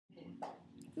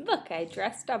Look, I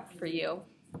dressed up for you.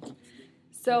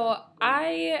 So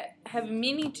I have been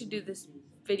meaning to do this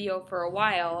video for a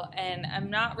while, and I'm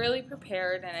not really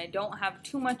prepared, and I don't have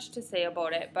too much to say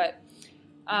about it, but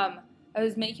I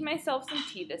was making myself some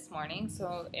tea this morning,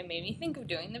 so it made me think of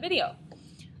doing the video.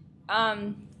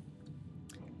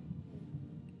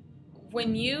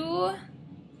 When you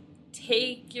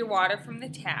take your water from the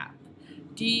tap,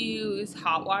 do you use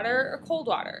hot water or cold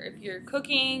water? If you're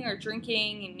cooking or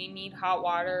drinking and you need hot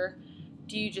water,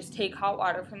 do you just take hot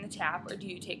water from the tap, or do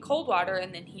you take cold water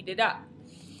and then heat it up?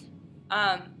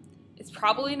 It's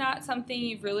probably not something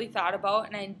you've really thought about,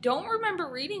 and I don't remember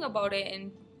reading about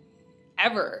it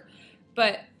ever.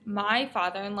 But my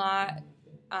father-in-law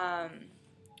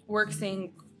works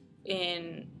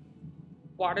in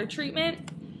water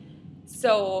treatment,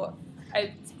 so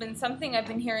it's been something I've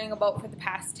been hearing about for the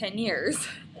past 10 years,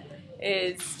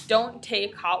 is don't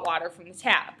take hot water from the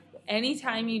tap.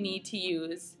 Anytime you need to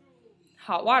use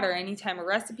hot water, anytime a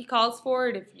recipe calls for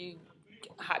it, if you're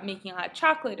making hot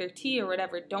chocolate or tea or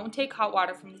whatever, don't take hot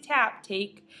water from the tap.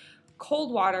 Take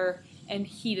cold water and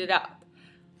heat it up.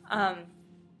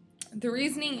 The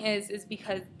reasoning is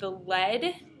because the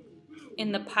lead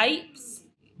in the pipes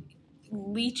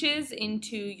leaches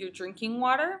into your drinking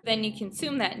water. Then you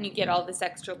consume that and you get all this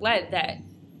extra lead that,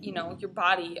 you know, your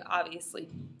body obviously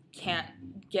can't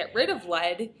get rid of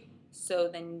lead, so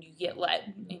then you get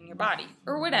lead in your body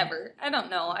or whatever. I don't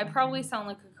know. I probably sound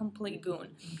like a complete goon.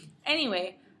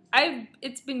 Anyway,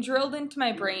 it's been drilled into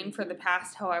my brain for the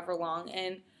past however long,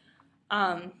 and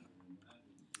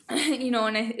you know,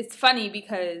 and it's funny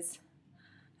because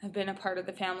I've been a part of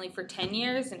the family for 10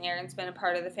 years, and Aaron's been a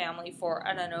part of the family for,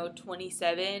 I don't know,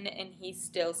 27, and he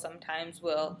still sometimes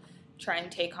will try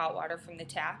and take hot water from the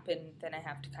tap, and then I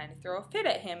have to kind of throw a fit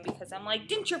at him because I'm like,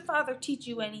 didn't your father teach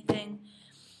you anything?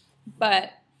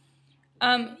 But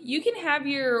you can have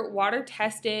your water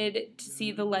tested to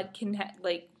see the lead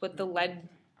what the lead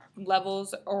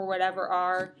levels or whatever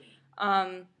are.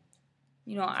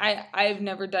 You know, I've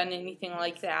never done anything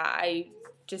like that.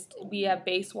 We have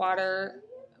base water.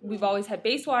 We've always had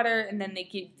base water, and then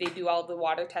they do all the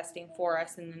water testing for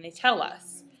us, and then they tell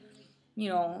us. You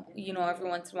know, every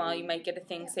once in a while you might get a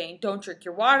thing saying, don't drink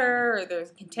your water, or there's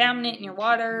a contaminant in your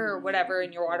water, or whatever,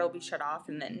 and your water will be shut off,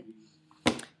 and then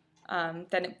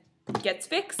it gets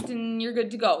fixed, and you're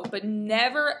good to go. But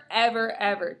never, ever,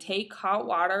 ever take hot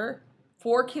water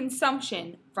for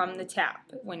consumption from the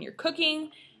tap when you're cooking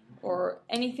or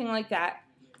anything like that.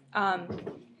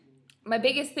 My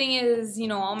biggest thing is, you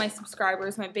know, all my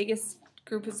subscribers, my biggest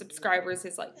group of subscribers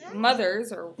is like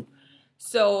mothers,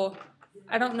 so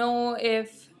I don't know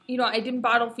if, you know, I didn't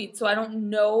bottle feed, so I don't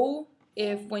know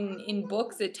if when in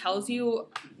books it tells you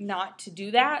not to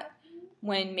do that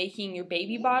when making your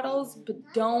baby bottles, but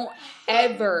don't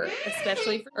ever,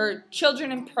 especially for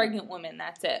children and pregnant women,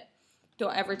 that's it.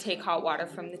 Don't ever take hot water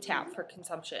from the tap for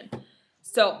consumption.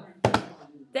 So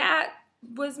that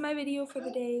was my video for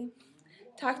the day.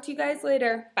 Talk to you guys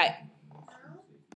later. Bye.